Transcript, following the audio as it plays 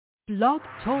Blog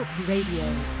Talk Radio.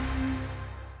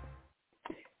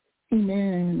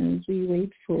 Amen. As we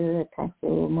wait for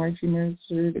Apostle Margie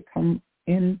Mercer to come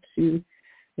into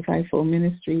the Fivefold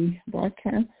Ministry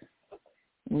broadcast,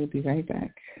 we'll be right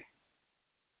back.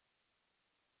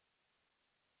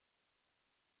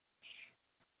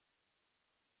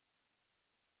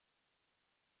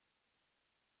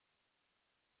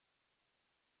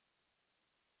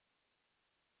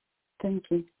 Thank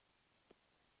you.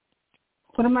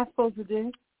 What am I supposed to do?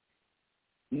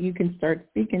 You can start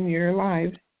speaking. You're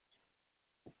live.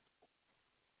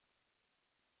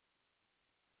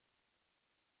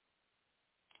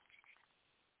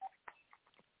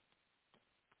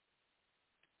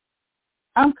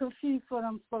 I'm confused what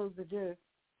I'm supposed to do.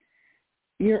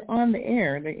 You're on the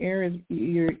air. The air is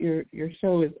your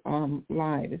show is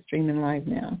live. It's streaming live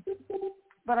now.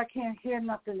 But I can't hear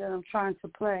nothing that I'm trying to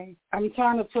play. I'm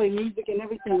trying to play music and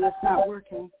everything that's not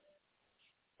working.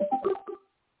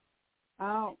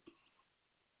 I'll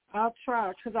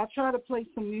try, because I try to play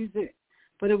some music,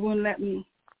 but it won't let me.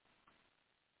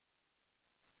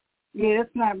 Yeah,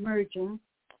 it's not merging.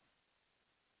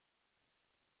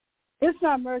 It's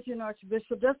not merging,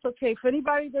 Archbishop. That's okay. For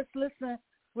anybody that's listening,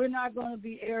 we're not going to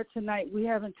be aired tonight.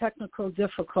 We're having technical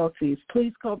difficulties.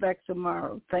 Please call back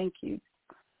tomorrow. Thank you.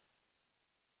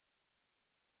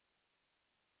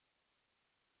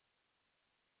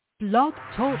 Blog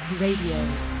Talk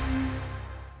Radio.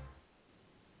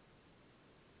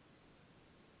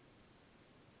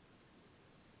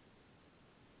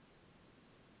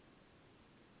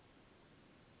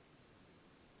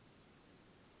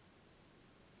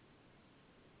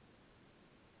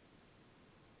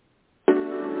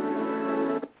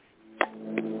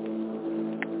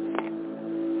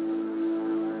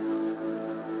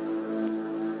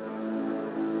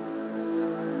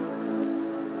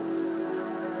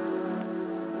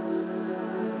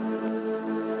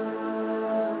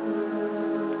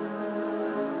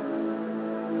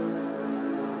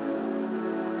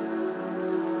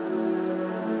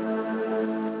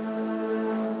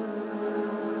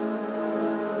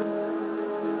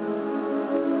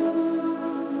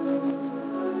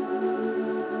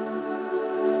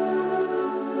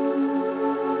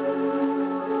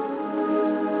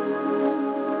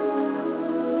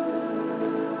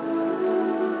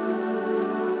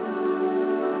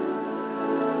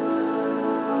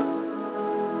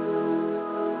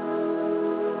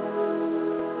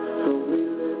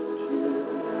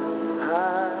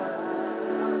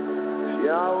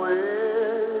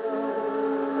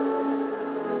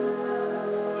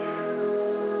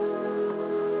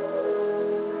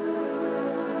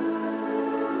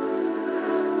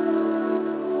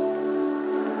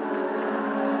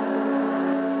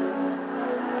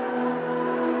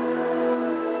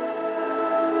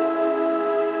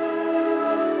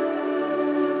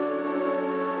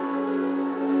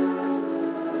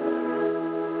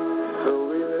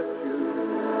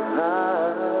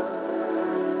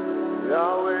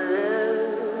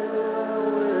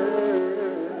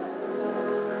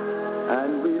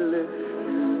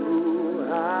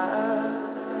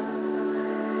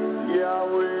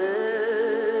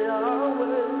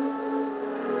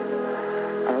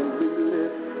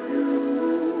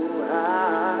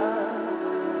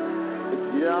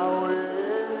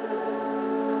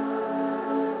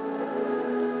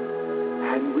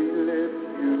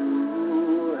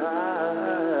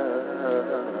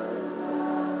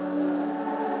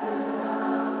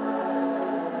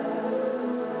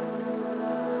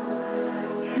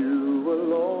 You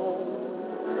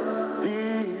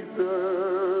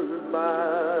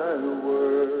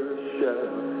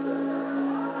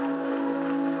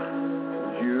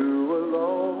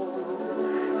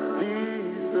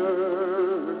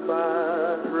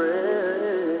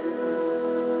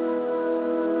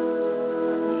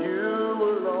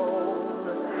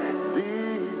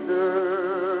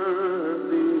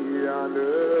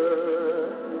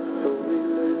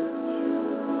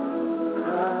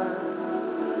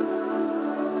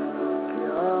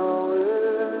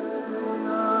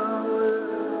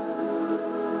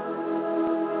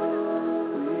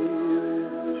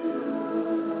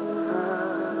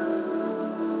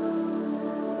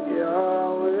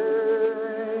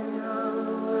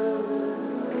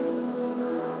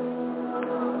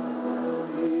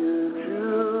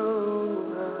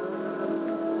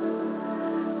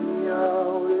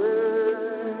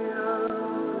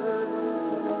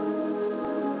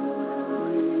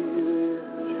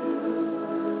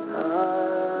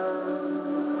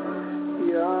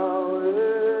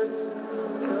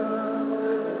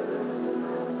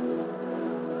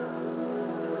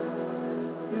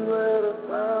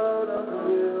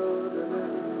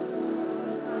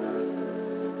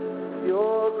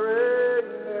your great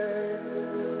name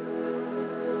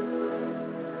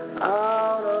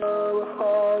out of a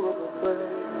horrible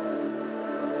place.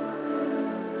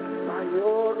 By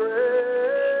your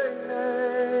great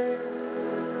name,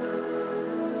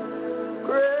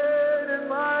 great and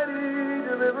mighty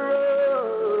deliverer,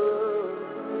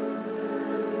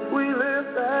 we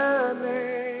lift that name.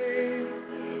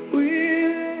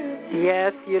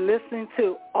 Yes, you're listening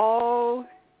to All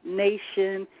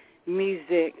Nation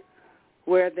Music,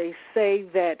 where they say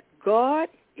that God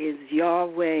is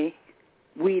Yahweh.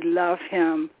 We love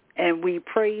him, and we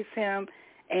praise him,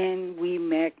 and we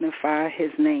magnify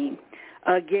his name.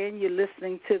 Again, you're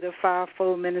listening to the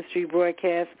Fivefold Ministry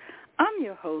broadcast. I'm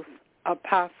your host,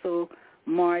 Apostle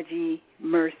Margie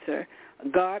Mercer.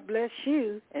 God bless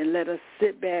you, and let us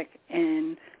sit back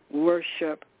and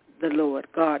worship the Lord.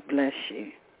 God bless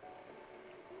you.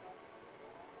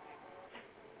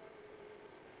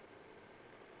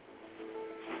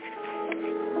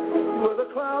 With a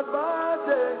cloud by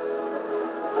day,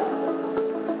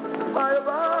 fire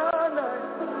by night,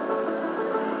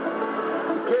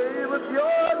 gave us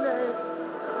your name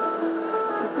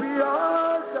to be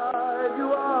our guide. You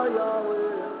are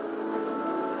Yahweh.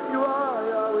 You are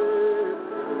Yahweh.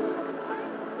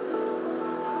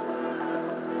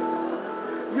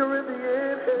 You're in the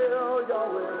inhale,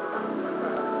 Yahweh.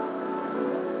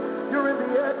 You're in the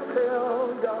exhale,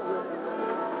 Yahweh.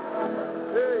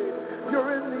 Hey,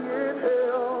 you're in the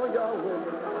inhale, Yahweh.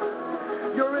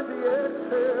 You're in the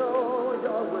exhale,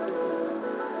 Yahweh.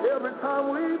 Every time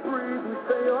we breathe, we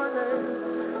say your name.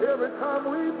 Every time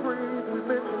we breathe, we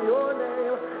mention your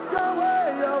name. Yahweh,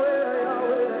 Yahweh,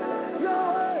 Yahweh.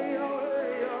 Yahweh, Yahweh,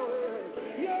 Yahweh.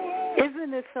 Yahweh.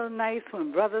 Isn't it so nice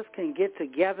when brothers can get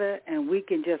together and we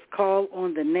can just call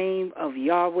on the name of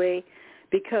Yahweh?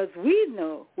 Because we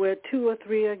know where two or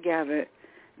three are gathered,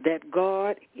 that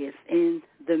God is in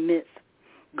the midst.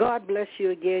 God bless you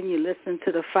again. You listen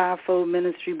to the Fivefold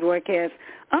Ministry broadcast.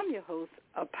 I'm your host,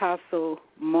 Apostle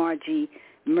Margie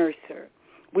Mercer.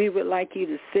 We would like you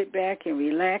to sit back and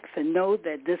relax and know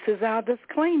that this is our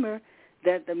disclaimer,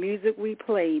 that the music we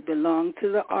play belongs to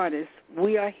the artist.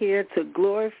 We are here to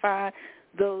glorify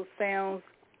those sounds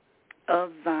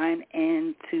of Zion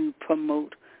and to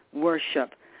promote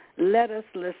worship. Let us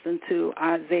listen to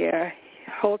Isaiah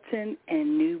Holton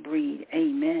and New Breed.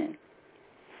 Amen.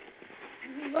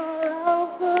 You are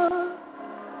Alpha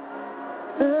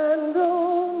and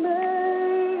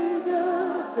Omega.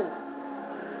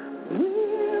 We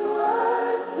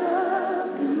worship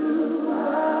you,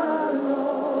 our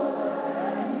Lord.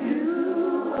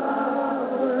 You are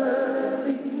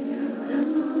worthy to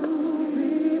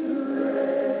be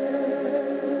praised.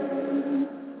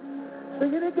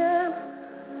 Sing it again.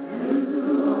 You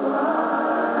are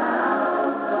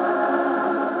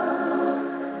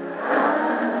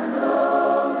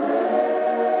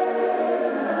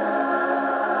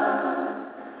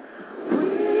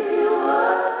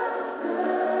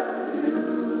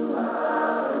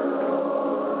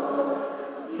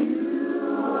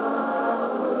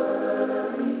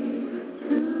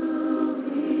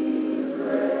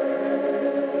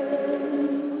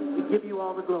give you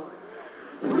all the glory.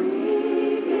 We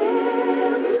give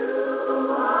you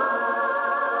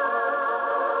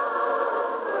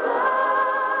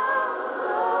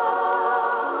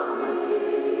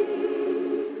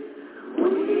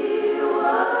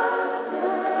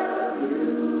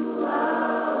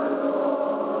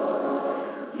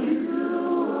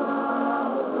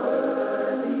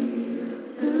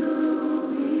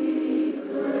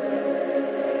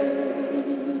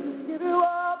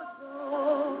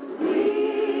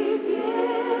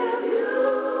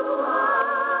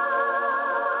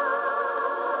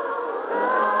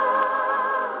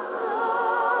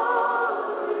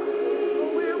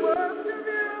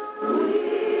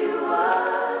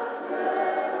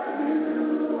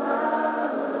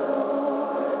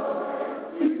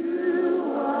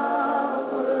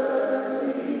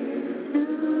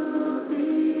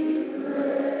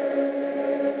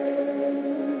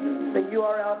You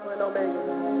are Alpha and Omega.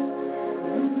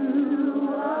 You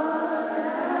are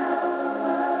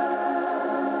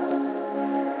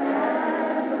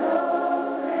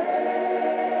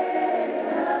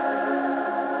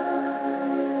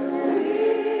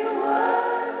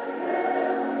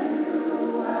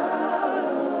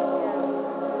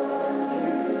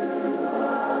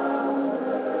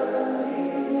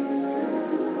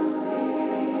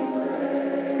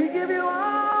we give you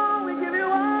all, we give you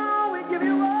all, we give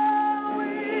you all, we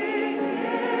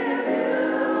give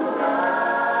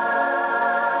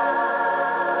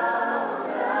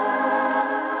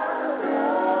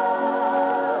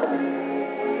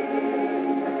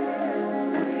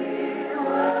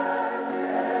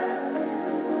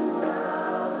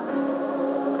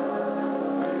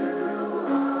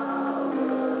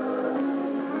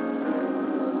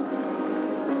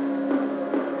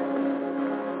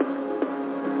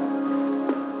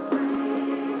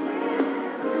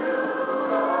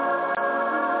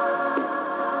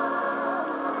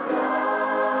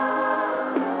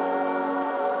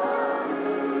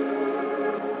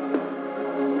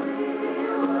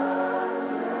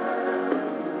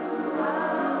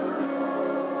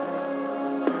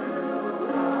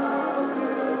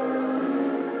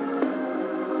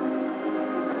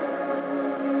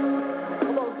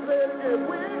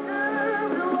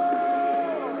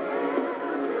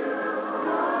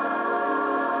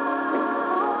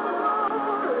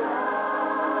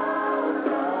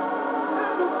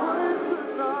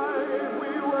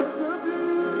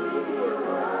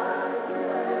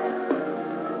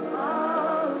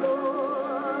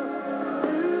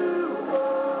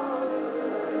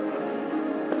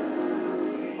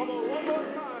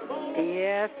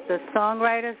the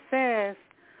songwriter says,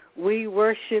 we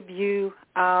worship you,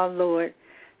 our Lord.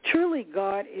 Truly,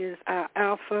 God is our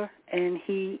Alpha, and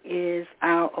he is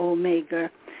our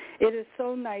Omega. It is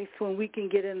so nice when we can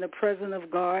get in the presence of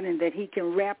God and that he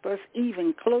can wrap us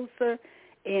even closer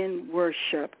in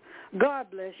worship. God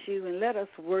bless you, and let us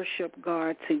worship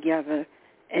God together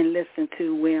and listen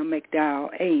to William McDowell.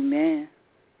 Amen.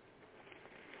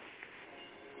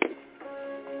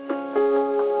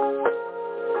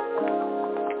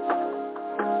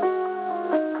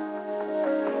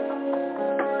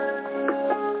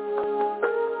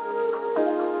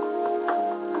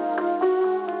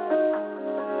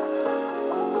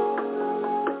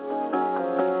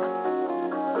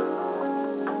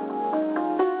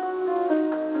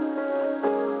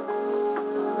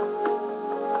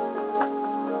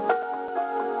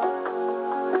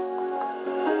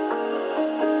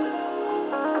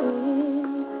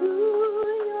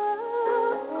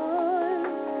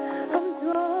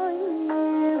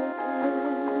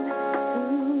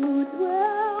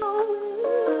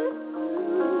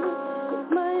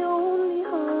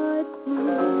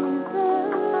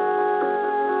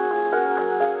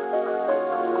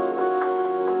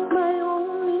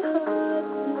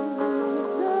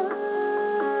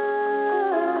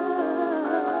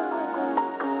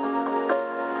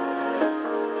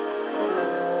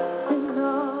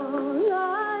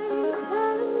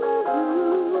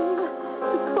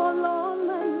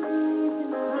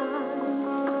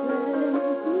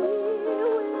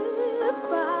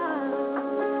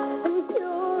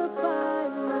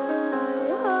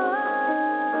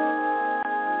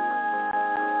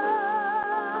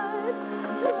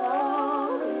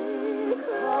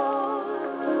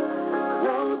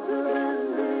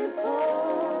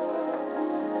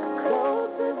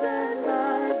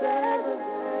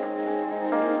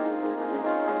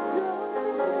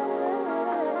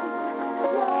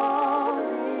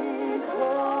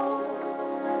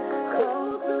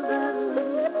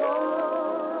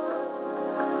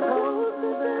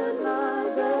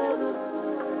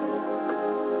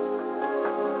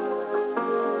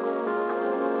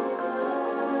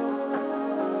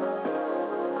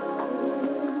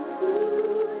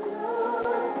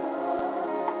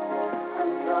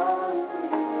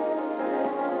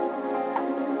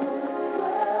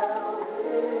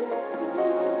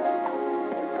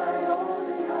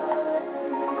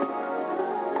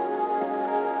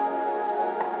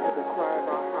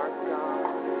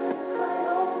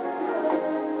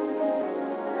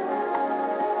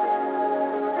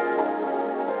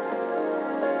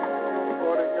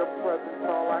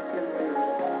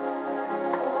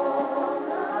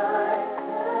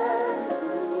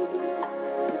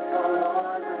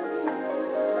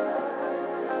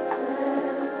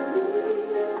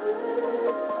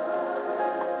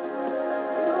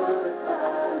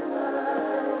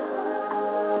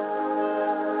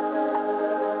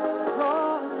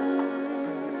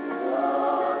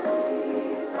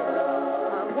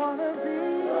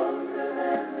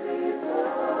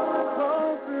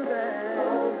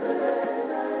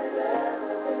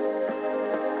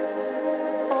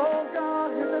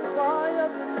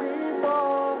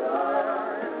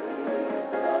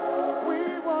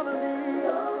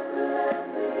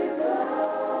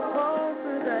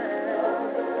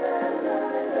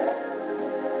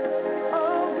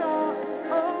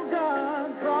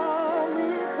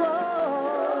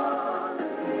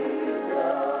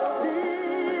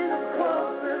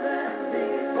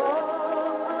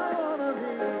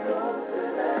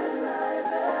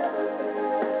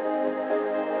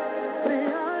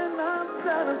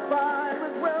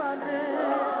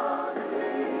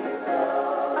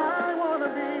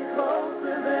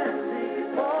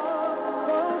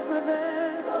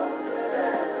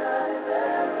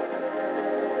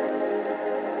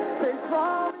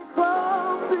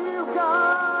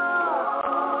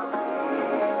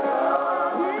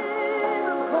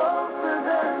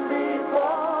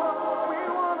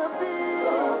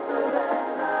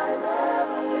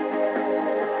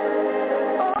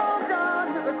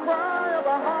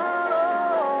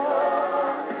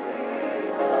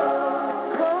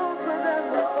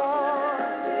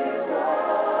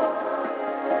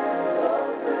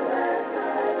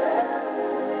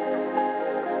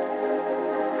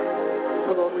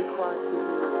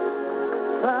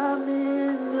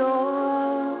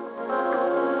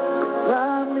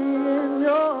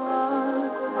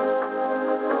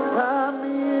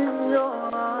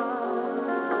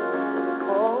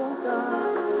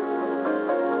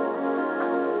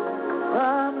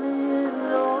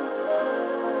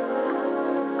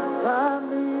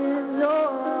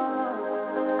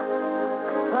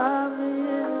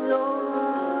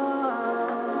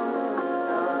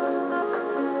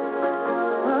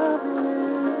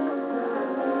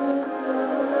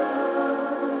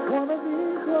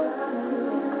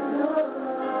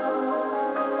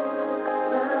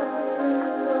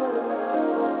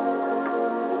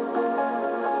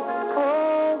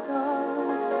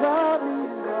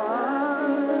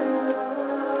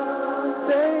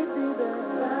 Safety there.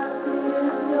 Happy in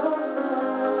your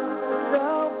love.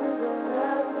 Shelter there.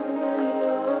 Happy in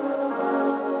your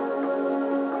love.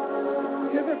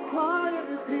 Hear the cry of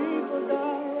your people,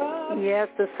 God. Yes,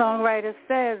 the songwriter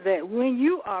says that when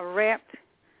you are wrapped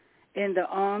in the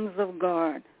arms of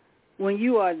God, when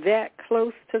you are that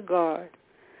close to God,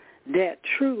 that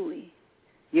truly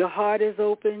your heart is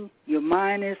open, your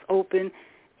mind is open,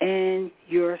 and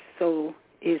your soul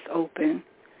is open.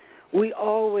 We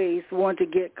always want to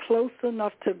get close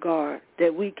enough to God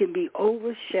that we can be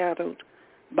overshadowed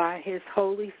by his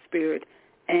Holy Spirit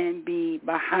and be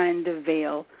behind the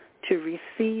veil to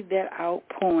receive that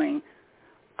outpouring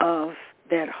of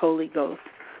that Holy Ghost.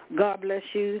 God bless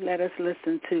you. Let us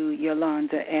listen to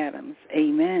Yolanda Adams.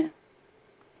 Amen.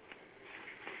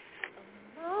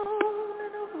 Alone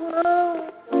in a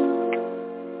world,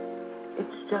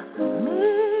 it's just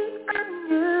me and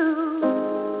you.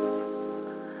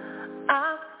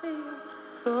 I feel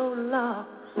so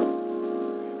lost,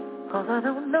 'cause I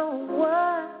don't know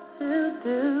what to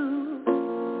do.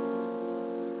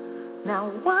 Now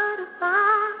what if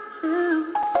I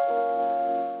choose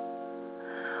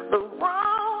the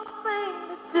wrong thing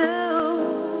to do?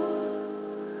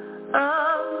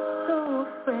 I'm so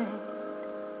afraid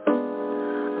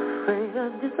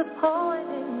of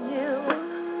disappointing you.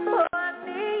 So I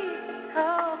need to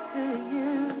talk to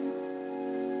you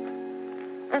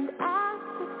and ask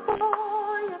you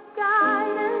for your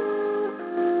guidance,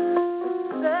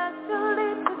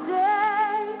 especially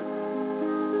today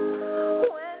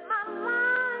when my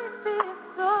life is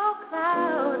so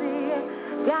cloudy.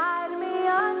 Guide me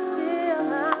until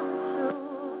I'm sure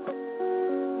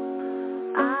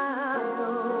I'll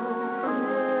open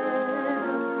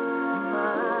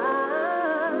my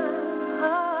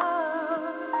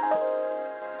heart.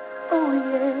 Oh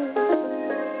yeah.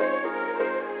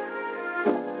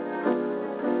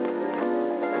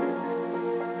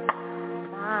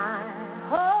 My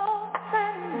hopes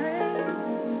and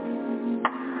dreams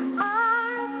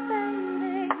are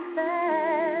fading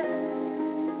fast.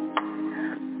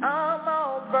 I'm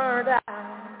all burned out,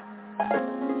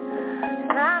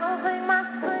 and I don't think my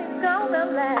strength's gonna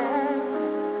last.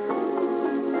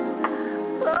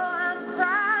 So I'm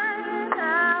crying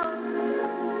out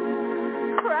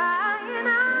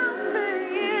to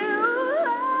you.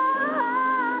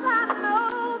 Lord, I know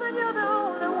that you're the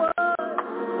only one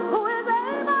who is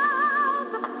able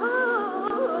to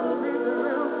pull me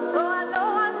through. So I know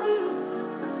I need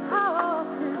to talk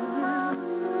to you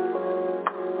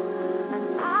and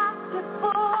ask you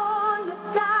for your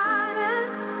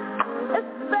guidance,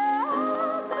 especially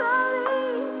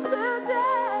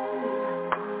today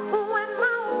when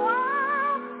my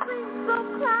world seems so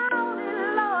cloudy.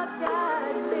 Lord,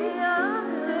 guide me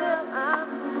until I'm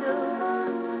sure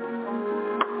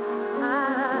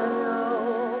I'll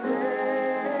open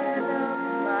up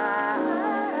my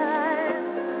eyes.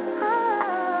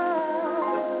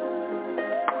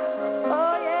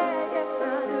 Oh yeah, yes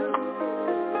I do.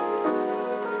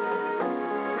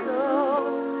 So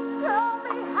show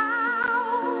me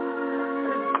how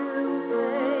to do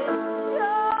things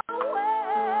your way.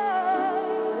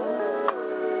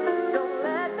 Don't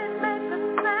let me make the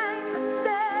same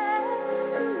mistake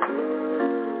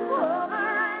over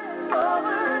and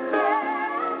over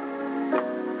again.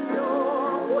 Your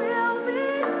will be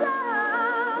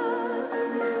done,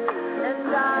 and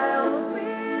I'll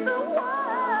be the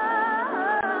one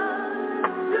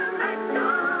to make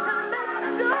sure that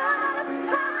it's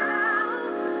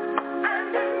found.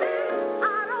 And in me, I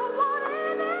don't want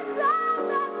any doubt.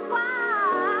 That's why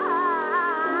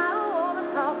I wanna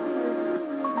talk to you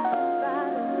about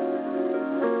it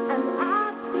and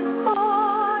ask you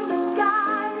for your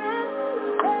guidance,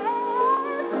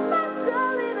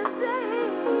 especially today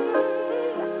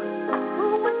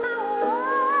when my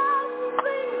world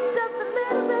seems just a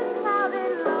little bit cloudy.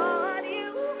 Lord, you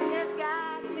can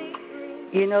guide me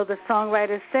through. You know, the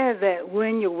songwriter says that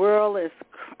when your world is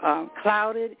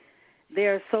clouded,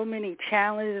 there are so many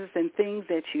challenges and things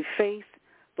that you face,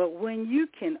 but when you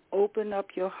can open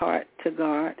up your heart to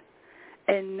God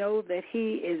and know that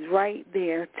he is right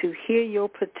there to hear your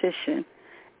petition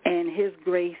and his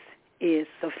grace is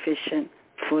sufficient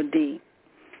for thee.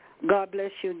 God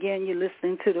bless you again. You're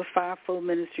listening to the Fivefold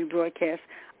Ministry broadcast.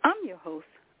 I'm your host,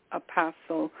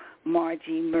 Apostle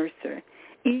Margie Mercer.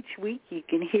 Each week you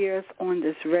can hear us on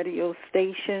this radio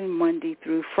station Monday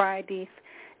through Fridays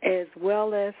as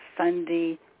well as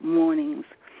Sunday mornings.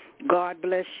 God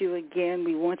bless you again.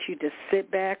 We want you to sit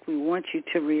back. We want you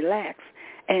to relax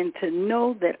and to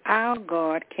know that our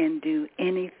God can do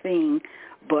anything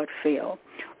but fail.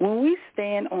 When we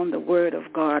stand on the word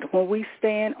of God, when we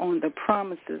stand on the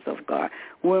promises of God,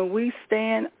 when we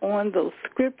stand on those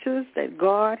scriptures that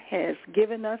God has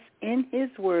given us in his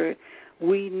word,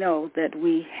 we know that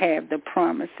we have the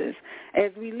promises.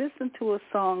 As we listen to a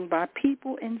song by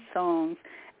People in Songs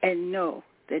and know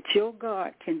that your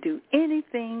God can do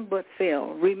anything but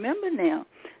fail. Remember now,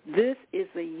 this is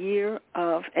a year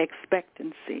of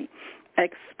expectancy.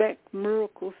 Expect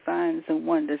miracle signs and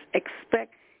wonders.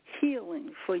 Expect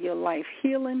healing for your life,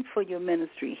 healing for your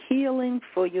ministry, healing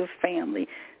for your family.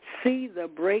 See the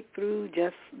breakthrough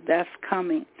that's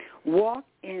coming. Walk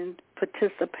in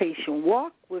participation.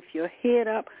 Walk with your head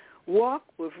up. Walk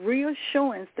with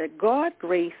reassurance that God's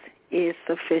grace is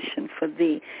sufficient for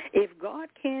thee. If God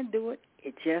can't do it,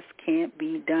 it just can't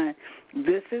be done.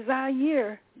 This is our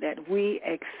year that we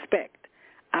expect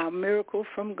our miracle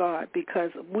from God,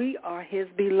 because we are his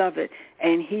beloved,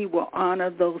 and he will honor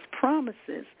those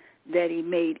promises that he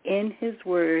made in his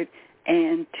word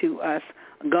and to us.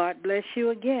 God bless you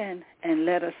again, and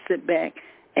let us sit back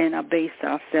and abase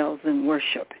ourselves in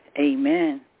worship.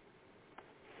 Amen.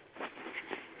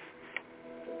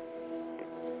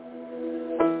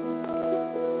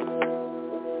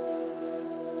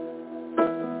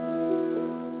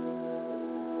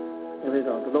 Here we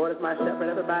go. The Lord is my shepherd,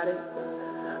 everybody.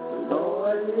 The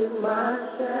Lord is my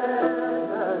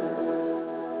shepherd.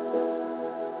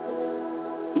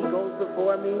 He goes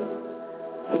before me.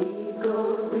 He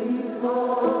goes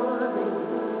before me.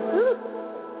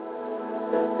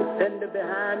 Defender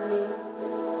behind me.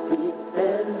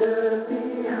 Defender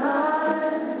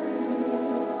behind me.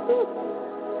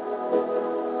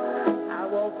 I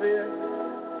won't fear.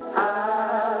 I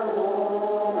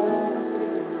won't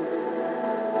fear.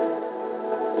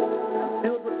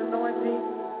 Filled with anointing.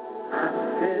 I'm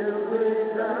filled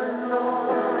with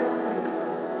anointing.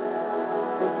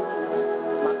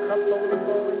 My cup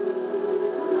overflowing.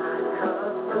 My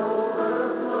cup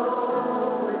overflowing.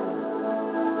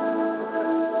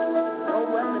 No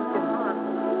weapon can harm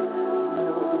me.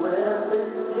 No weapon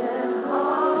can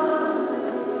harm me.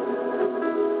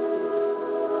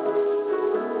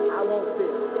 I won't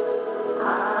fear. I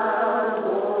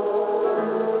won't.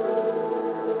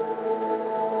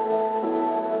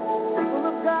 People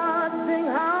of God, sing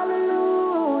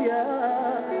hallelujah.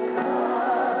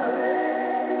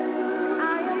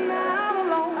 I am not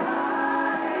alone. I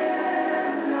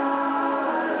am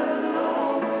not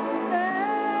alone. Hey,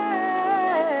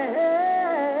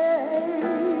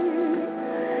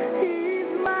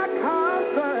 he's my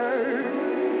comfort.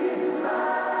 He's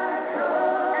my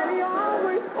comfort. And he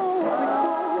always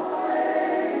holds me.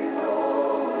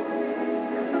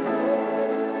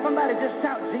 Somebody just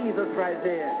shout Jesus right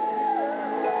there.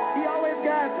 He always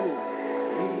guides me.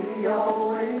 He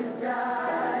always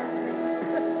guides me.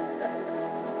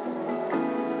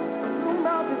 Through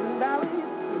mountains and valleys.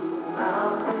 Through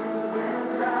mountains and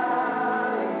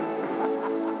valleys.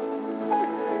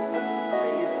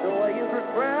 His joy is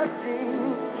refreshing.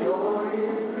 Joy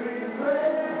is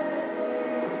refreshing.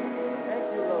 Thank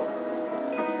you, Lord.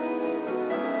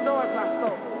 Restores my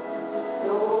soul.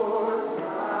 Restores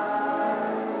my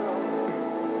soul.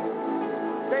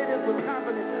 Say this with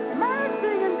confidence.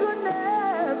 Mercy and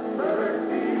goodness.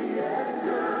 Mercy and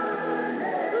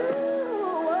goodness.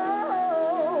 Ooh,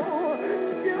 oh,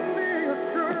 give me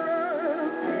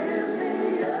assurance. Give me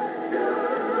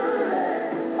assurance.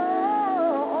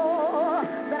 Oh,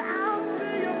 that I'll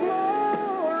see your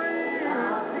glory.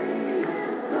 I'll see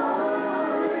his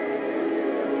glory.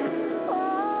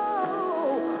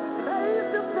 Oh, face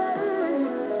to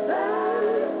face.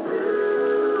 Face to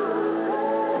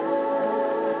face.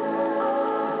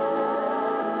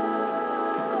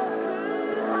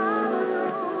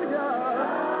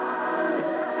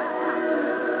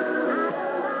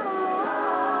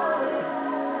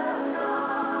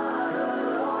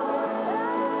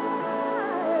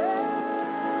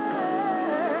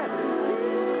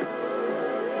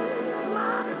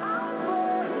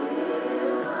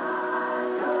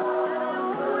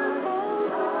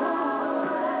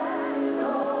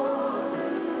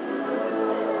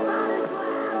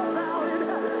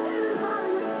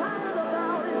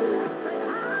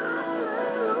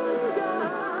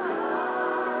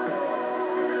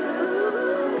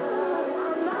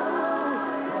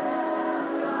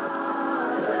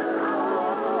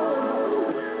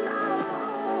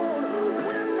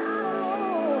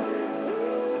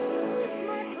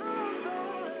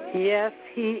 Yes,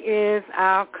 he is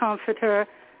our comforter.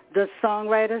 The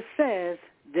songwriter says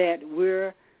that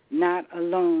we're not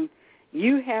alone.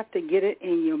 You have to get it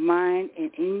in your mind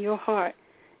and in your heart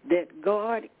that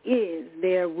God is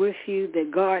there with you,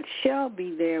 that God shall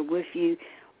be there with you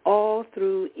all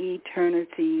through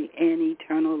eternity and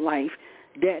eternal life,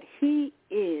 that he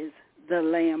is the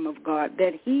Lamb of God,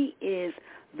 that he is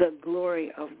the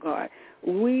glory of God.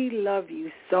 We love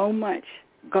you so much,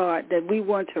 God, that we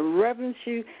want to reverence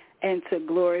you and to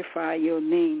glorify your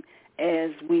name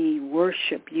as we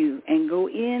worship you and go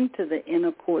into the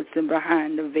inner courts and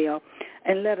behind the veil.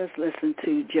 And let us listen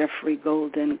to Jeffrey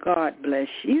Golden. God bless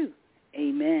you.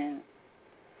 Amen.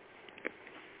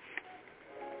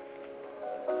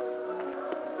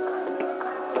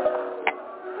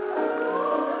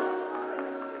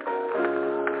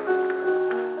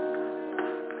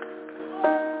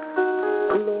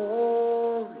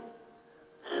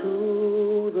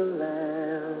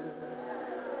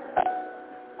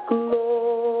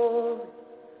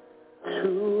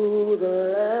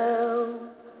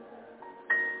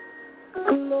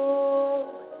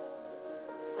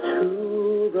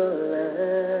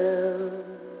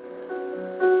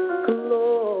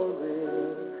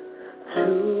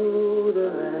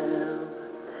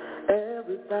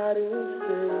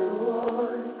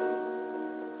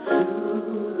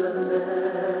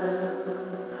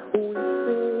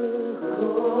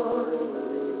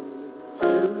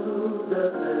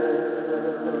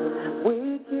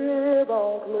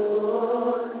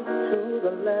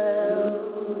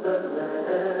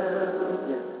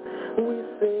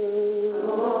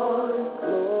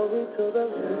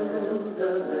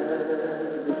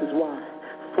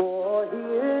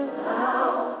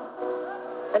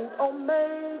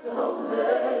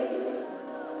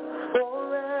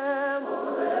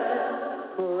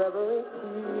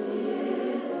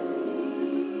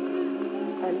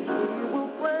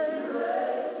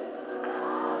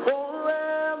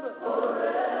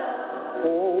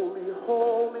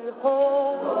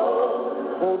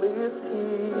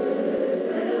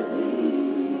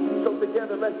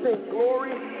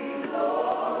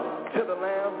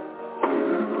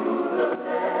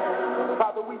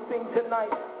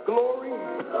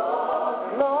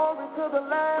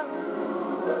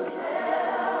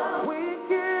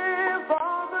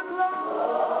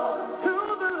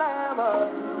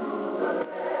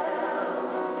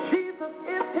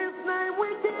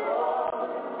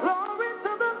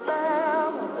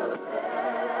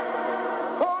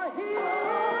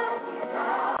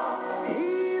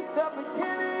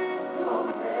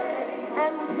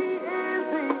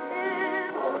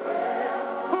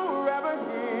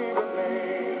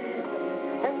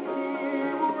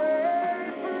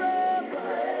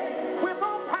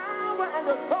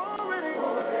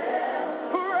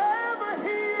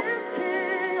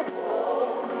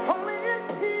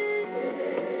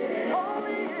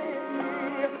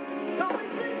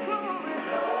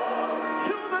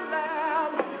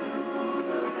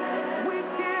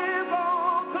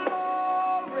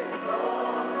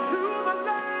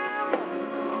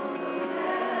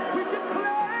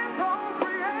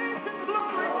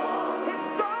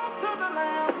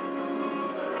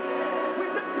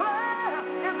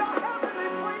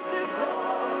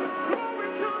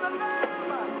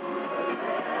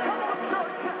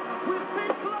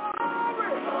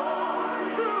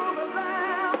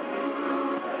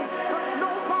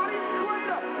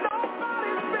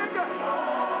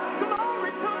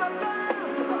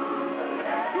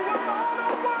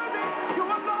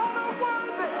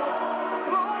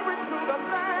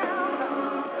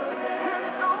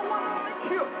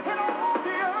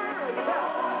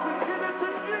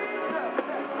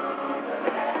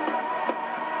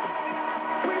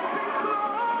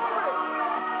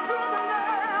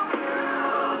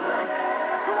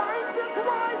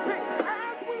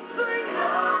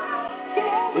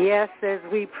 Yes, as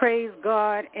we praise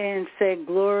God and say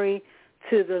glory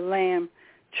to the Lamb,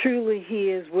 truly he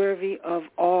is worthy of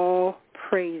all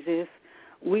praises.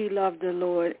 We love the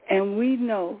Lord, and we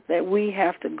know that we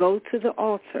have to go to the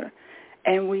altar,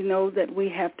 and we know that we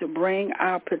have to bring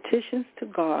our petitions to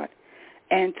God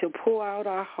and to pour out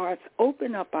our hearts,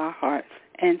 open up our hearts,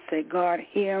 and say, God,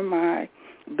 hear my,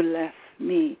 bless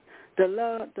me. The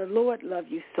Lord loves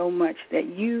you so much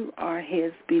that you are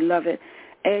his beloved.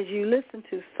 As you listen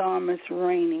to Psalmist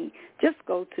Rainey, just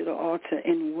go to the altar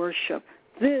and worship.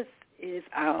 This is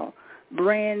our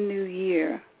brand new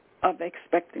year of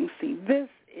expectancy. This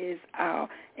is our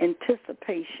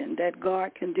anticipation that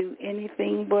God can do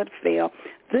anything but fail.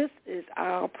 This is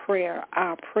our prayer,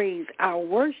 our praise, our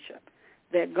worship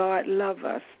that God loves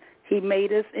us. He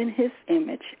made us in his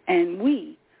image, and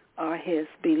we are his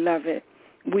beloved.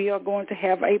 We are going to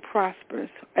have a prosperous,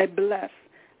 a blessed,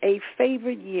 a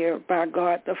favored year by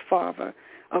God the Father,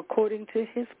 according to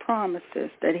his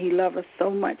promises that he loves us so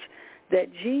much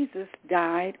that Jesus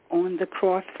died on the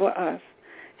cross for us.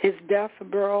 His death,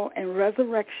 burial, and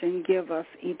resurrection give us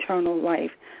eternal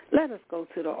life. Let us go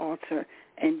to the altar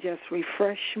and just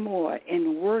refresh more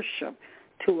in worship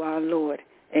to our Lord.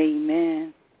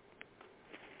 Amen.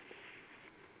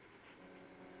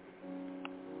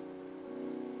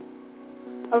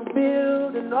 I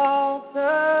build an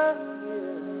altar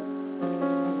here,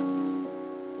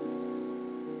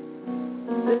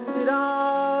 lifted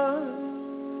arms,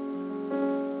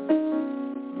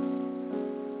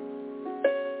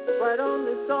 right on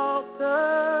this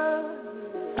altar,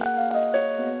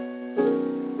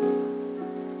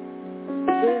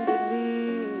 bended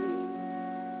knee,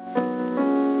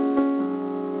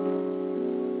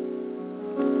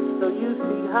 so you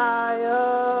see high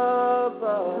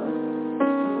above.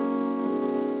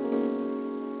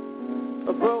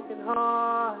 A broken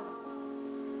heart,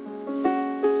 you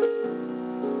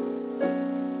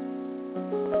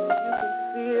can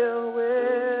feel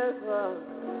with love.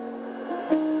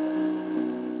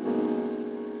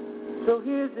 So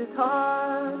here's his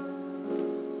heart.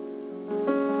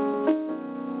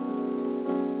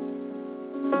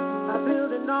 I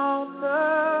build an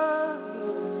altar.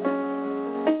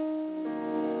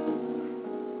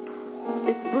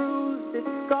 It's bruised, it's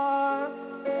scarred.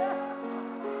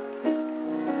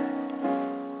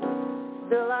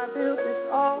 Till I built this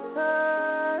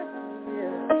altar,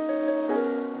 yeah.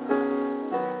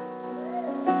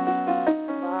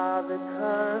 Father,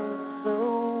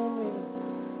 consume me,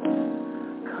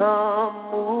 come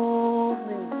move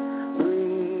me,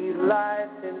 breathe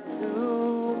life into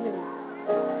me,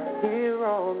 here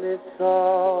on this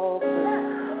altar.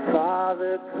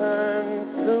 Father,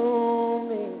 consume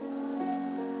me,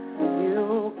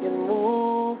 you can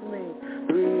move me,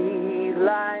 breathe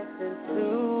life into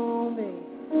me.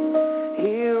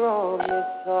 Here on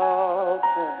this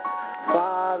altar,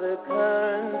 Father,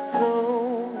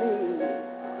 consume me.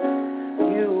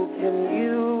 You can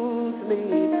use me,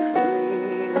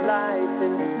 breathe life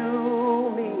into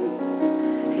me.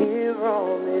 Here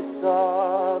on this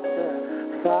altar,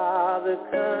 Father,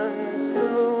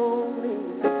 consume me.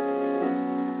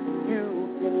 You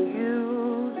can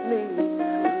use me,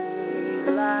 breathe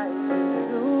life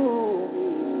into me.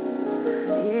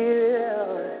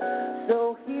 Here, so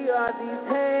here are these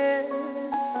hands.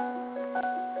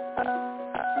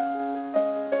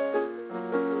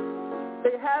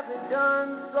 They haven't done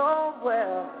so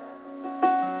well,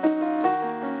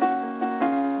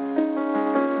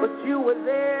 but you were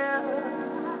there.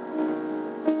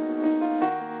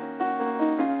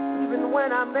 Even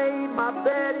when I made my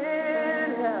bed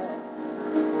in hell.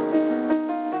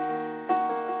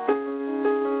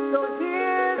 So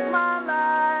here's my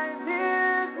life,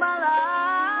 here's my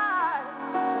life.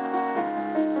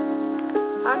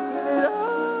 I give it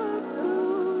all to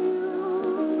you.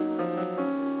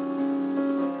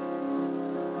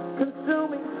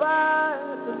 Consuming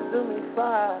fire, consuming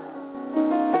fire.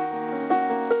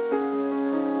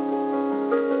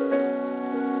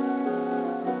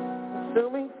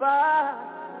 Consuming fire.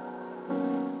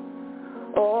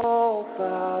 Oh,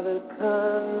 Father,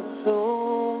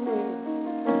 consume me.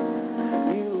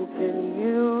 You can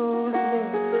use me,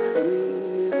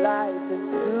 breathe life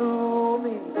into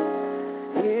me.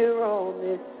 Here on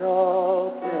this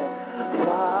altar,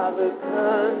 Father,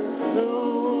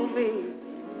 consume me.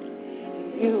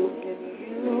 You can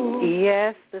use me.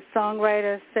 Yes, the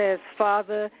songwriter says,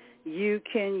 Father, you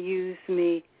can use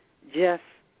me. Just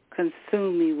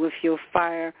consume me with your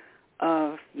fire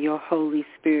of your Holy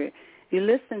Spirit. You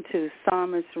listen to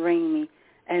Psalmist Ramey,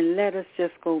 and let us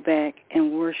just go back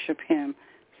and worship him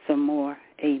some more.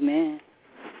 Amen.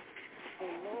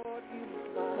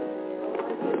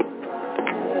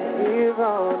 Here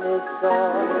on this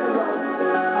altar,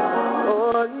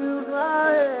 oh, you my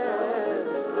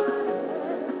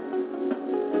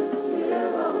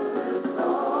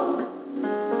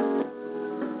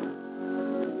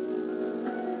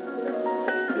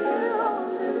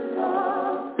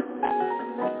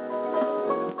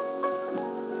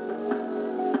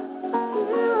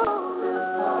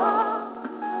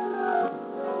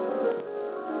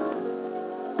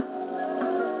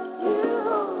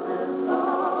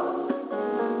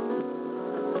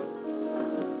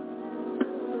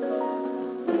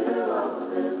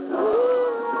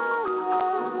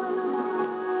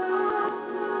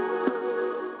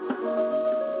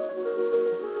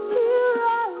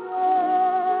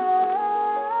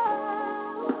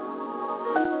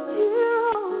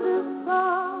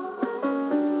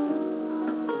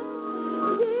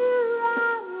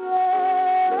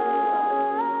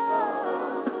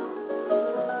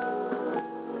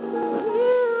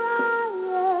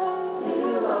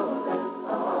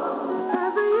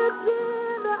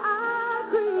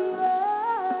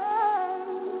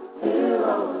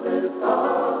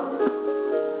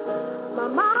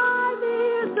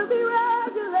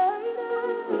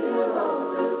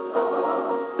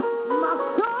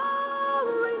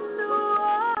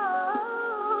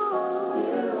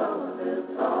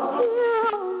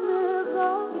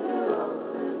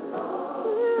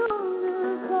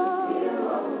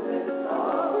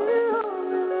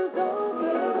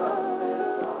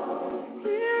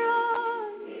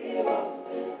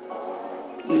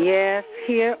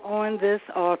here on this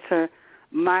altar,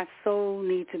 my soul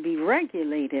needs to be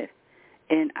regulated,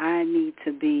 and I need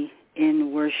to be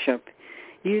in worship.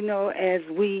 You know, as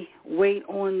we wait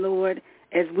on Lord,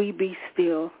 as we be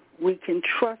still, we can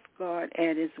trust God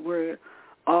at his word.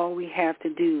 All we have to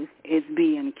do is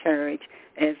be encouraged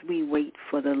as we wait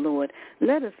for the Lord.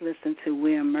 Let us listen to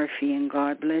William Murphy, and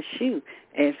God bless you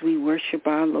as we worship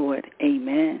our Lord.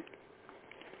 Amen.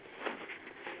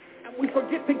 And we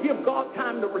forget to give God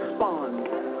time to respond.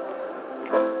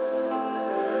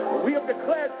 We have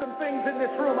declared some things in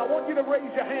this room. I want you to raise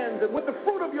your hands, and with the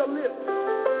fruit of your lips,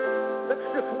 let's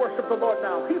just worship the Lord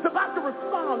now. He's about to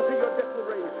respond to your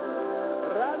declaration.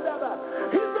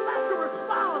 He's about to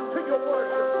respond to your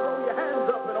worship. Throw your hands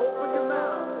up and open your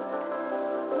mouth.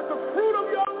 With the fruit of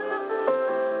your lips.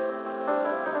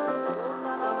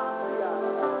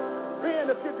 Ben,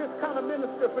 if you just kind of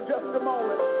minister for just a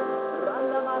moment.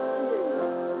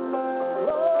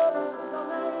 Lord, your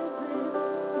name, Jesus.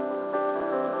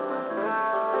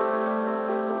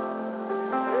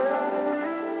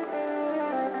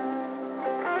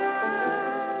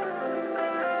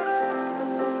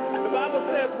 The Bible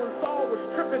says when Saul was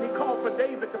tripping, he called for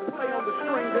David to play on the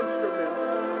stringed instrument.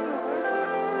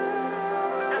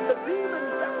 And the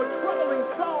demons that were troubling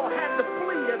Saul had to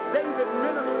flee as David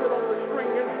ministered on the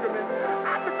stringed instrument.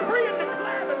 I decree and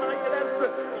declare tonight that as the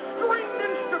stringed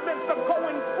instruments are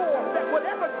going forth, that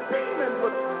whatever demon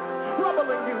was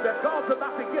troubling you, that God's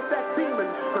about to get that demon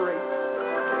straight.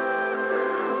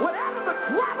 Whatever the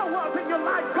trouble was in your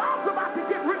life, God's about to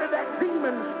get rid of that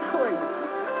demon straight.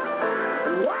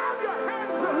 And while your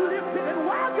hands are lifted and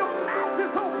while your mouth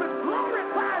is open,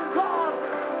 glorifying God,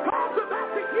 God's about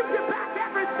to give you back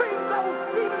everything those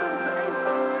demons ate.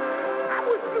 I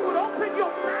wish you would open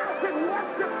your mouth and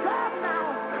worship God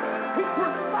now. He's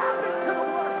responding to the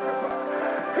worshiper.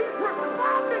 He's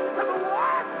responding to the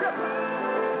worshiper.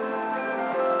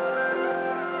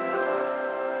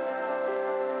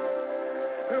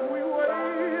 And we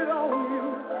wait on you.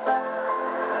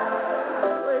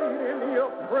 Wait in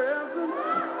your presence.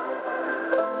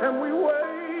 And we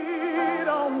wait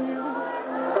on you.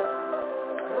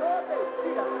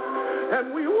 And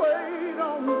we wait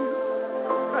on you.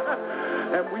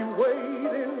 And we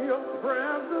wait in your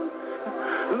presence.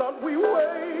 Lord, we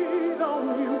wait on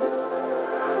you.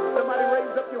 Somebody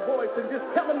raise up your voice and just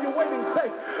tell them you're waiting. Say,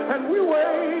 and we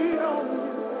wait on you.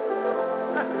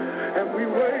 And we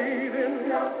wait in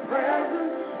your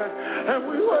presence. And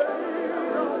we wait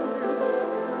on you.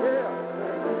 Yeah.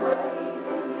 And we wait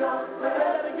in your presence. Say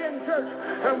that again, church.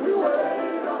 And we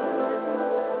wait on you.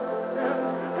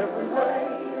 And we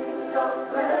wait in your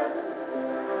presence.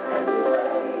 And we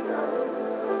wait on you.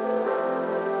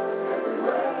 And we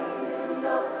wait in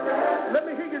your presence. Let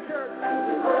me hear you, church. And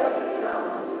we wait on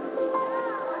you.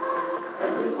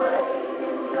 And we wait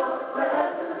in your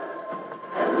presence.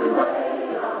 And we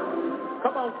wait on you.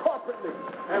 Come on, corporately.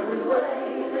 And we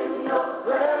wait in your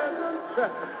presence.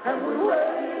 And we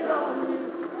wait on you.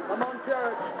 Come on,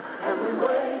 church. And we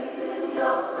wait in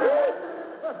your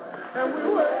presence. And we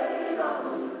wait on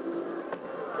you.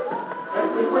 And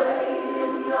we wait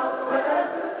in your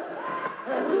presence.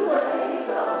 And we wait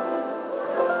on you.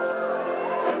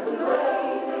 And we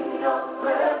wait in your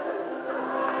presence.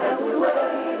 And we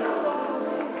wait on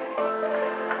you.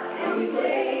 And we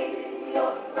wait in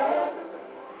your presence.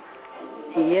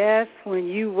 Yes, when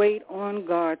you wait on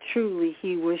God, truly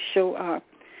he will show up.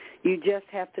 You just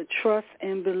have to trust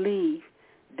and believe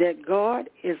that God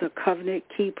is a covenant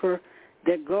keeper,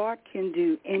 that God can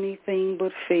do anything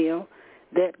but fail,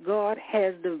 that God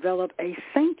has developed a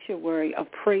sanctuary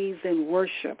of praise and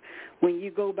worship. When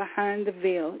you go behind the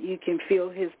veil, you can feel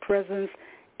his presence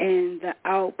and the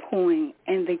outpouring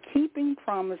and the keeping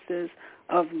promises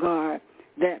of God,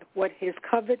 that what his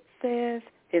covenant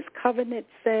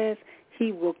says,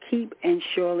 he will keep and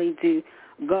surely do.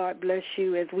 God bless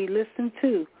you as we listen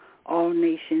to All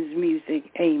Nations Music.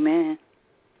 Amen.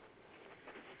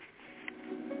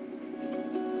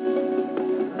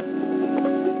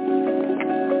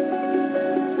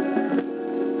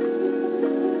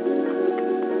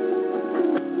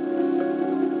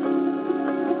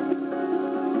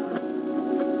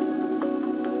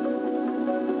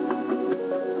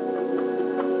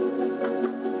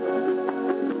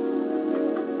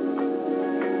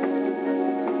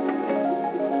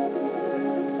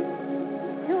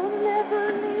 You'll never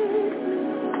leave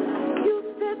me.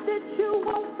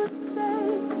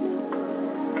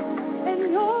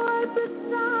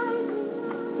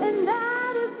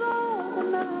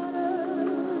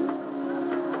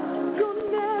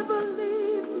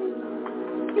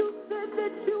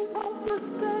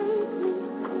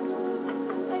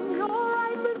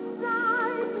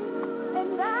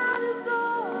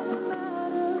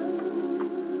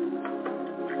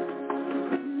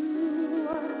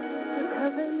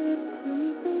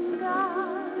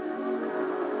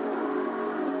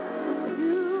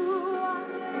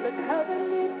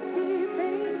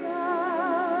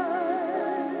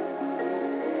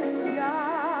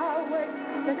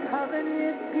 the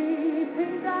covenant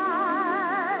keeping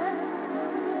God.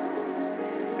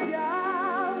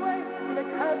 Yahweh, the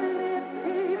covenant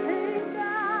keeping God.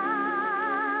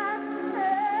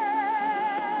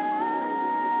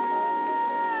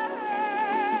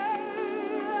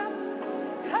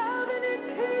 Covenant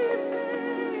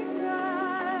keeping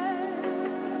God.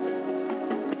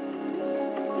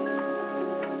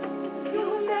 You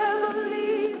never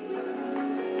leave me.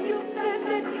 You said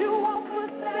that you won't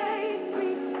forsake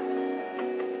me.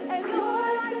 And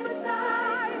you're right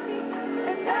beside me.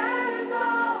 And that is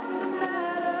all that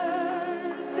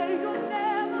matters. Say you'll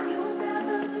never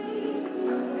leave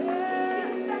me. You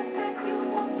said that you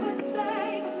won't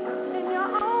forsake me. And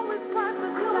you're always right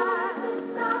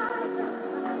beside me.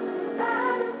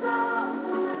 That is all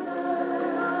that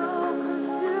matters.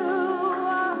 You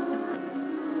are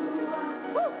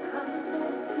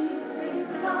covenant keeping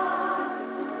God.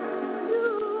 You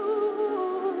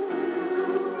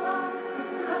are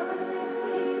covenant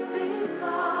keeping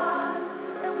God.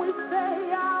 And we say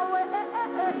Yahweh,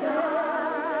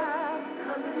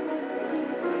 covenant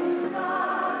keeping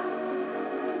God.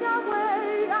 Yahweh,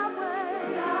 Yahweh,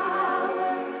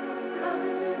 Yahweh,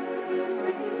 covenant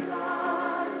keeping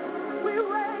God. We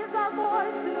raise our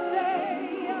voice and say,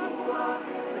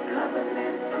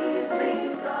 covenant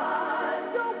keeping God.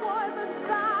 You're one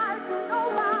beside you,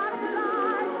 nobody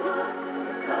like you.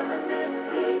 Covenant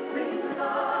keeping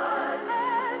God.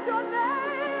 And your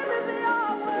name is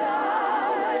Yahweh.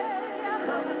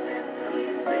 Covenant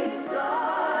keeping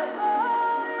God. Oh,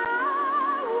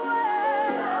 Yahweh.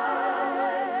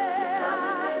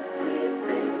 Covenant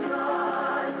keeping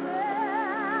God.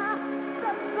 Yeah.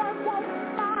 The sun won't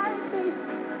smite me,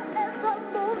 and the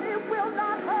moon it will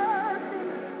not hurt me.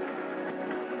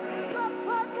 The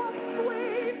blood won't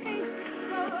sweep me.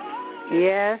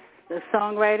 Yes, the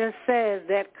songwriter says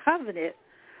that covenant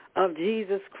of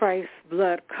Jesus Christ's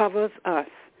blood covers us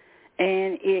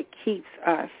and it keeps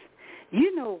us.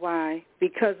 You know why?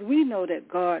 Because we know that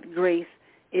God's grace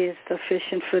is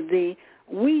sufficient for thee.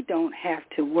 We don't have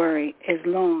to worry as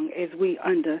long as we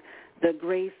under the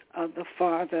grace of the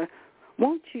Father.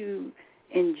 Won't you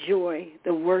enjoy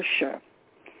the worship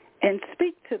and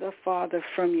speak to the Father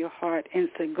from your heart and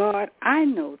say, God, I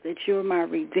know that you're my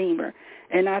Redeemer,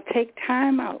 and I take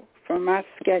time out from my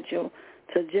schedule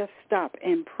to just stop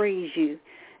and praise you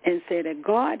and say that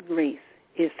God's grace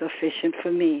is sufficient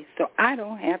for me, so I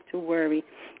don't have to worry.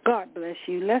 God bless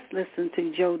you. Let's listen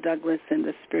to Joe Douglas in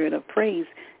the spirit of praise.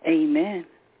 Amen.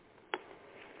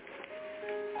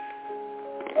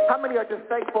 How many are just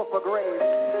thankful for grace?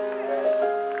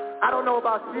 I don't know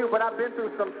about you, but I've been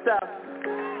through some stuff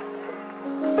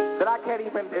that I can't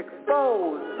even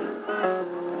expose.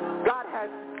 God has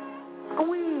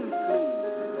squeezed me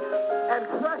and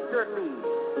pressured me.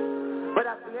 But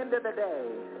at the end of the day,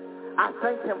 I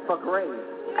thank him for grace.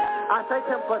 I thank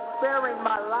him for sparing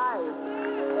my life.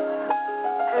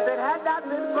 If it had not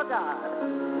been for God,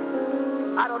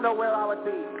 I don't know where I would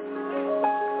be.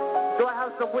 Do I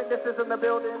have some witnesses in the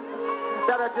building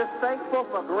that are just thankful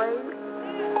for grace?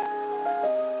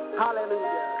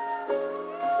 Hallelujah.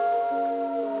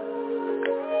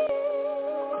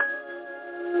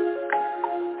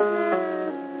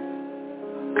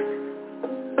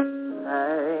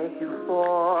 Thank you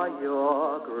for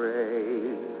your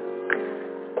grace.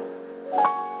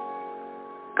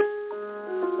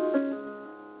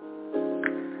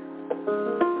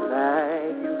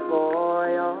 Thank you for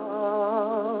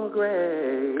your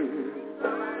grace.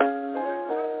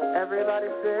 Everybody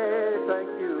say thank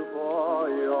you for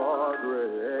your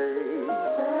grace.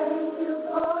 Thank you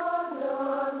for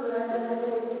your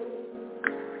grace.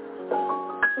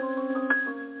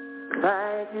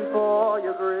 Thank you for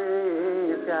your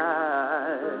grace,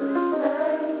 God.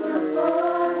 Thank you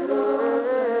for your grace.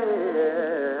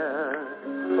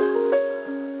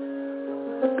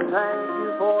 Thank you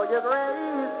for your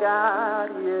grace, God,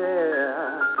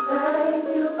 yeah. Thank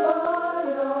you for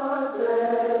your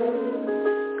grace.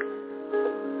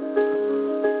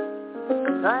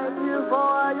 Thank you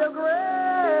for your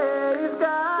grace,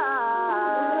 God.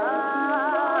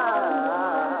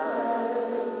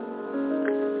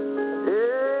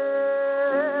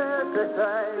 Yes,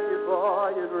 thank you for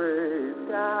your grace,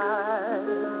 God.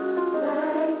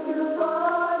 Thank you for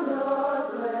your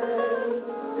grace.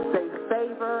 Say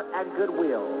favor and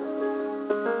goodwill.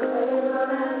 Favor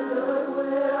and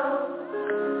goodwill.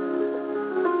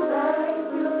 Thank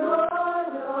you for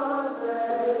your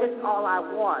grace. It's all I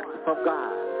want from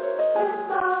God.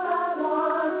 It's all I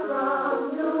want from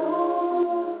you.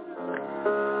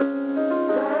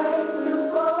 Thank you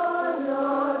for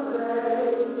your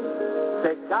grace.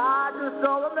 Say, God, you're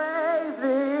so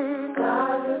amazing.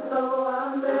 God,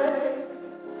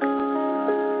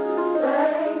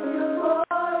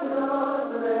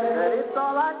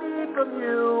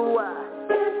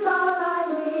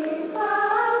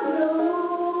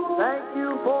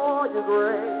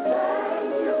 grace.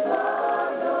 Thank you for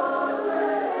your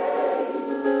grace.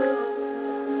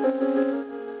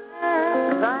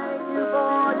 Thank you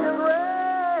for your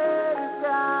grace,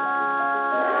 God.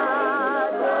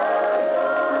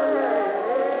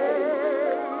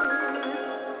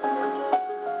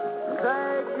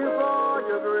 Thank you for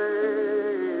your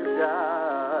grace,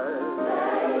 God.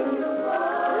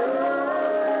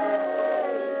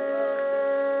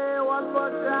 One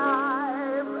more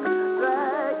time.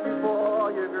 Thank you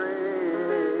for your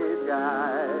grace,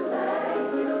 God.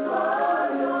 Thank you for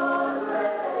your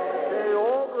grace. Say,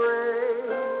 oh,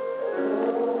 grace.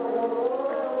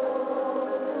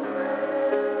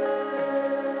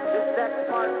 This next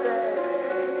part says,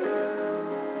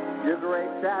 your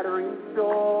grace that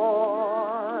restores,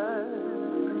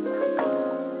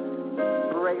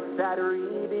 grace that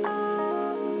redeems,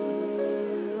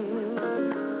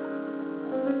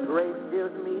 grace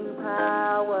gives me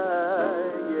power,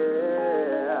 yeah.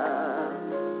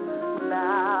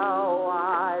 Now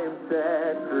I'm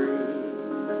set free.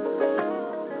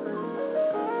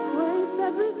 Grace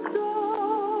that restores,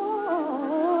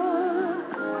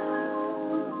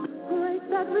 grace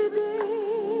that redeems,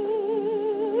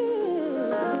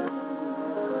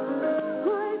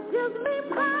 grace gives me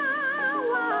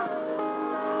power.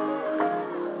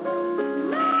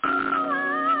 Now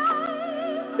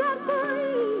I'm set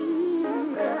free.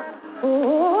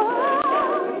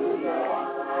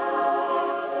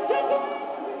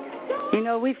 You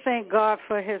know, we thank God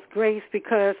for his grace,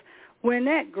 because when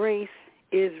that grace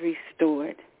is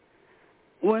restored,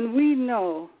 when we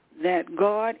know that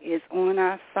God is on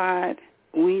our side,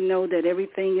 we know that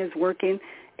everything is working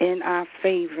in our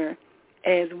favor.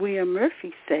 As William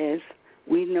Murphy says,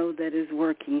 we know that it's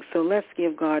working. So let's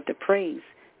give God the praise.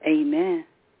 Amen.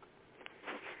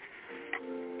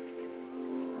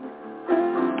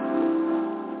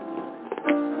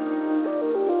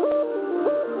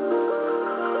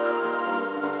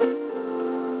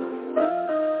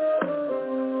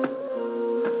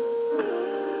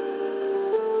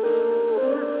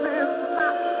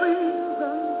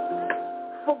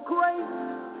 For grace,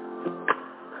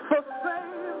 for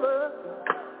favor,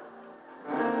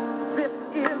 this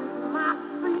is my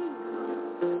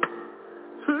season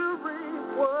to reap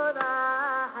what I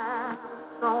have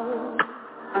sown.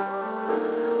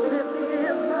 This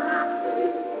is my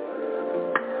season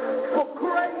for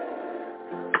grace,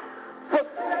 for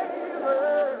favor,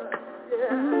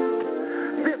 yeah.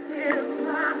 This is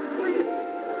my season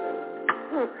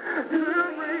to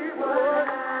reap what I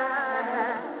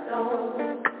have sown.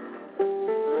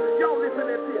 Y'all listen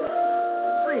at this.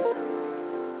 See,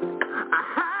 I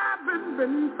haven't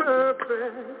been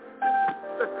perfect,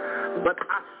 but I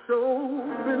sure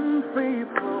been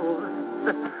faithful.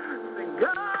 See,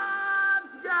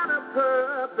 God's got a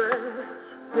purpose,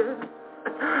 yeah,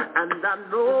 and I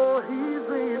know he's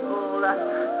able.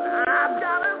 I've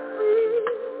got a seed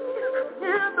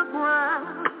in the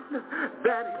ground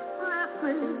that he's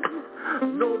blessing.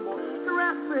 No more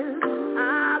stressing.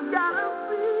 I've got a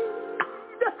seed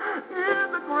in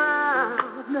the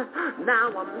ground. Now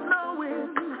I'm knowing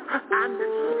and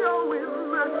it's showing.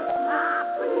 I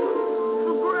feel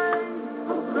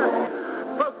for grace,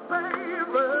 for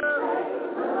favor.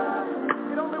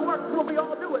 It only works when we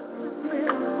all do it.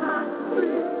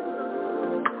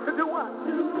 To do what?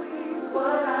 To reap what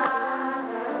I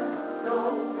have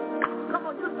sown. Come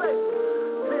on, you say,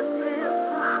 this is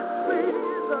my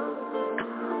season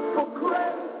for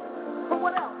grace. For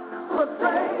what else? For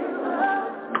favor.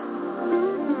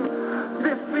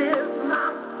 This is my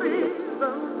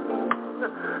season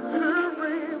to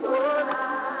reap what I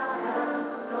have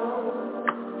sown.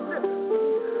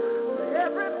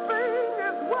 Everything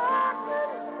is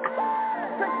working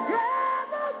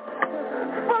together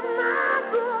for my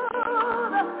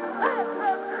good.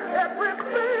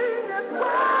 Everything is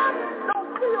working. Don't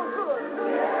feel good,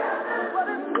 but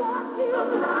it's working.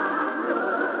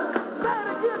 Say it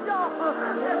again, y'all.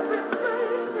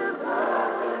 Everything is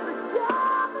working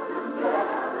together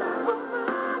for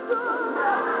my good.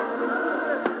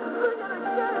 Sing it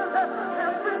again.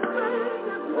 Everything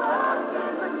is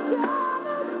working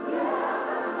together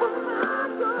for my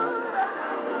good.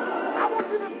 I want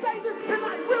you to say this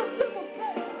tonight, real simple.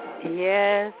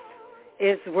 Yes,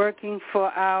 it's working for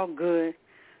our good.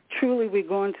 Truly, we're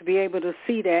going to be able to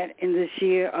see that in this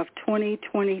year of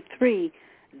 2023,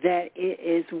 that it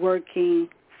is working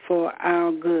for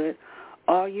our good.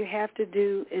 All you have to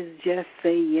do is just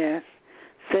say yes.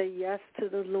 Say yes to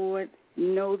the Lord.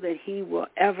 Know that he will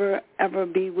ever, ever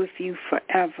be with you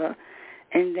forever,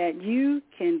 and that you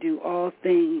can do all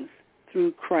things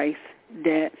through Christ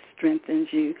that strengthens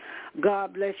you.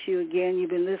 God bless you again. You've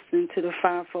been listening to the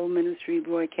Fivefold Ministry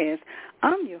broadcast.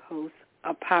 I'm your host,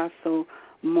 Apostle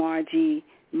Margie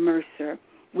Mercer.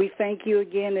 We thank you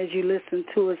again as you listen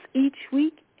to us each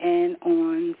week and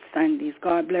on Sundays.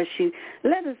 God bless you.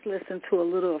 Let us listen to a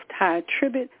little of Ty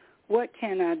Tribbett, What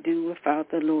Can I Do Without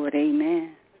the Lord?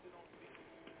 Amen.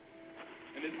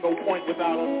 And there's no point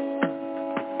without him.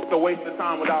 It's a waste of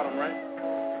time without him, right?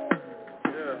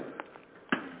 Yeah.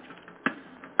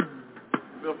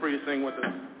 Feel free to sing with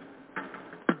us.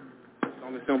 The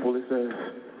song is simple. It says,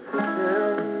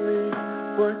 tell me,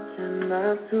 what can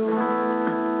I do?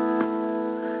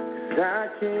 'Cause I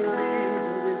can't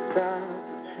live without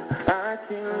you. I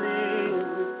can't live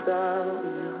without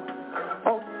you.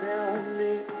 Oh, tell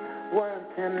me, what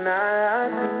can I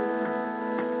do?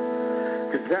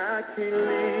 'Cause I can't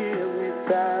live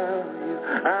without you.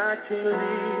 I can't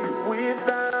live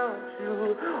without you.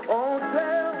 Oh,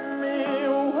 tell me,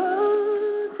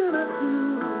 what can I do?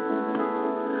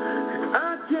 'Cause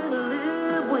I can't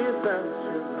live without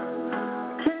you.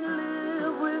 Can't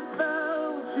live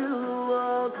without you.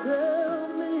 Oh, tell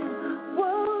me,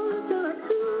 what can I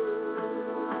do?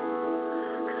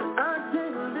 'Cause I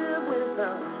can't live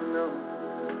without you. No,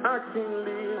 I can't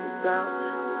live without you.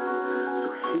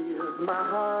 Here's my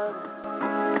heart,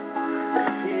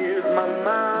 here's my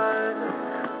mind.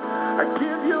 I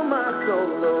give you my soul,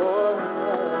 Lord.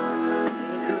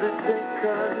 Need you to take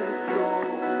control.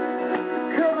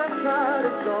 'Cause I tried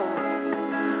it all,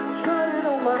 tried it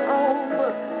on my own,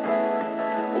 but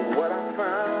what I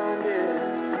found is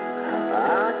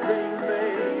I can't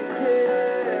make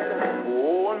it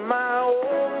on my own.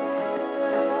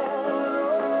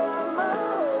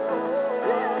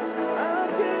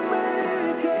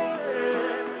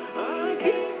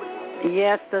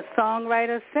 Yes, the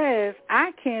songwriter says,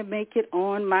 I can't make it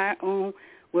on my own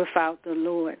without the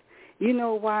Lord. You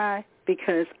know why?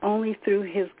 Because only through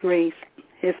his grace,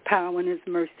 his power, and his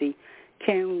mercy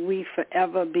can we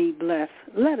forever be blessed.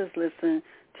 Let us listen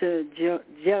to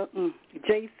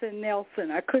Jason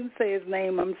Nelson. I couldn't say his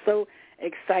name. I'm so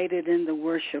excited in the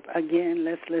worship. Again,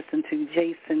 let's listen to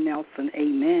Jason Nelson.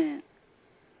 Amen.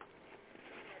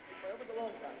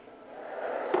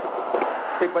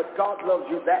 But God loves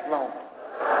you that long.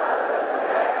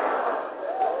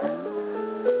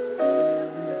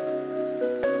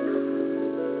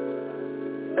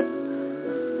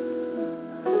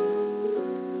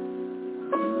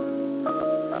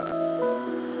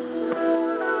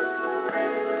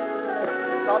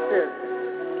 Stop there.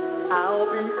 I'll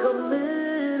be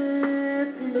committed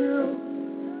to you.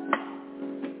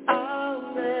 I'll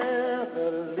never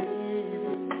leave you.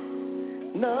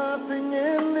 Nothing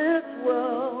in this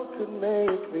world could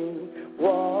make me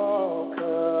walk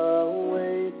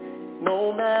away.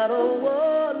 No matter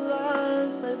what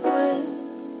life may bring,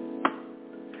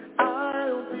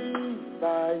 I'll be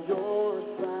by your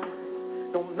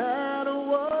side. No matter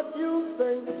what you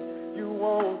think, you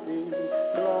won't be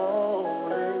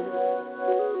lonely.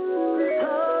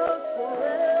 Because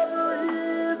forever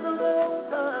is a long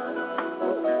time.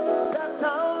 That's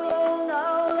how long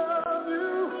I'll love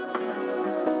you.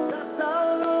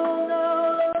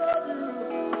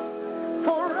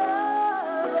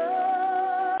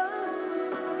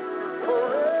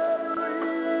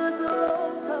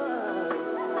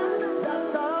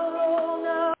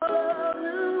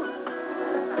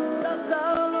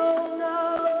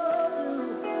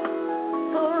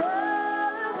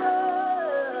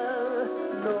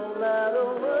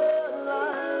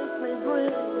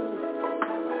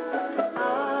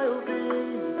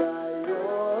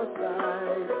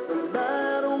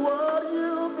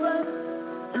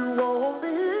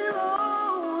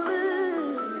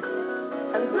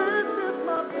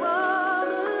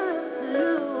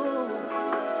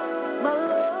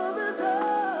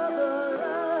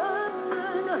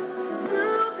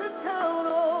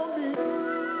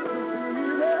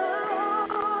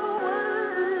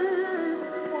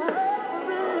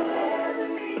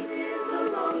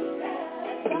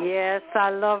 Yes, I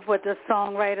love what the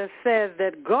songwriter says,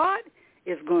 that God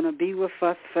is going to be with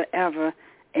us forever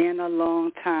and a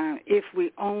long time if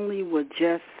we only would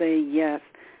just say yes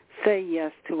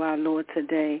to our Lord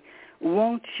today.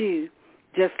 Won't you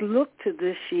just look to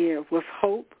this year with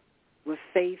hope, with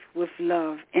faith, with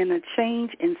love, and a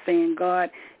change in saying, God,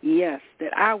 yes,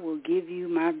 that I will give you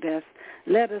my best.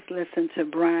 Let us listen to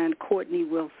Brian Courtney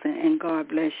Wilson, and God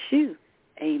bless you.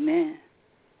 Amen.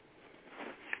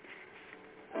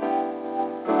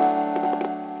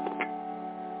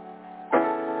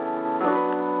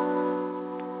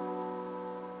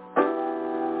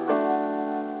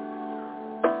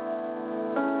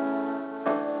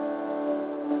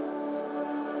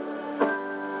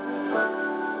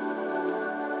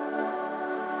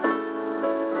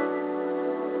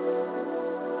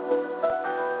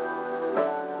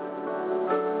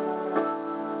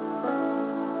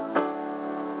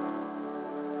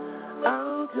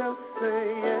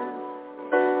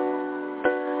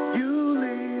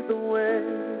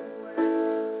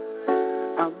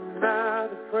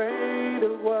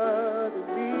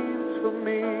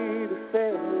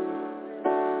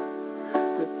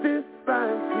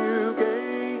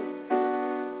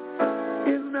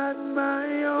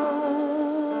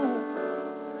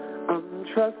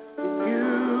 trusting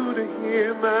you to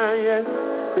hear my yes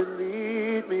and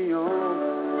lead me on.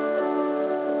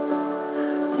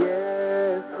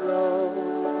 Yes, Lord.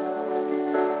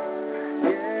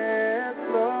 Yes,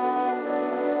 Lord.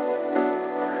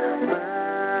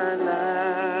 My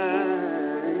life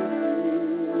is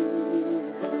yours.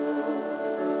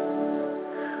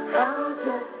 I'll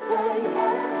just say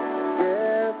yes.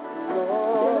 Yes,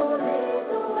 Lord. Lead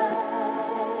the way.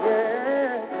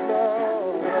 Yes,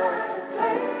 Lord.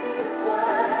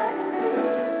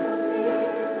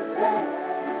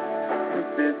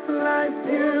 This life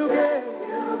you gave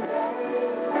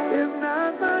is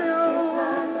not my own.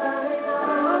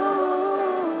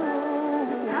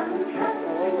 I'm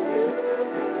trusting you to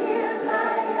hear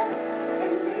my yes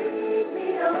and lead me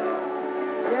on.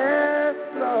 Yes,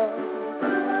 Lord.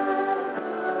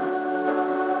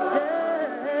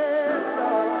 Yes,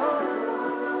 Lord.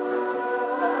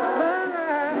 My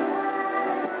life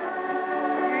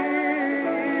is,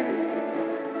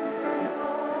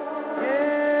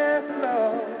 yes,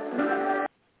 Lord.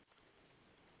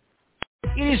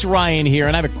 It is Ryan here,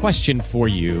 and I have a question for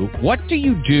you. What do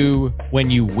you do when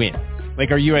you win?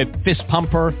 Like, are you a fist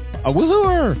pumper, a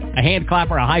woohooer, a hand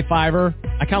clapper, a high fiver?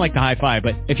 I kind of like the high five,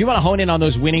 but if you want to hone in on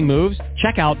those winning moves,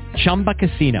 check out Chumba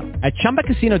Casino. At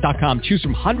ChumbaCasino.com, choose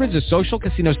from hundreds of social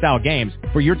casino-style games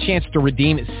for your chance to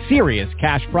redeem serious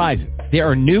cash prizes. There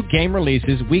are new game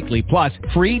releases weekly, plus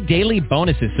free daily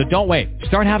bonuses, so don't wait.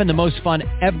 Start having the most fun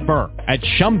ever at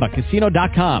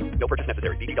ChumbaCasino.com. No purchase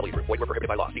necessary. VGW Group. Void where prohibited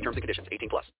by law. See terms and conditions. 18+.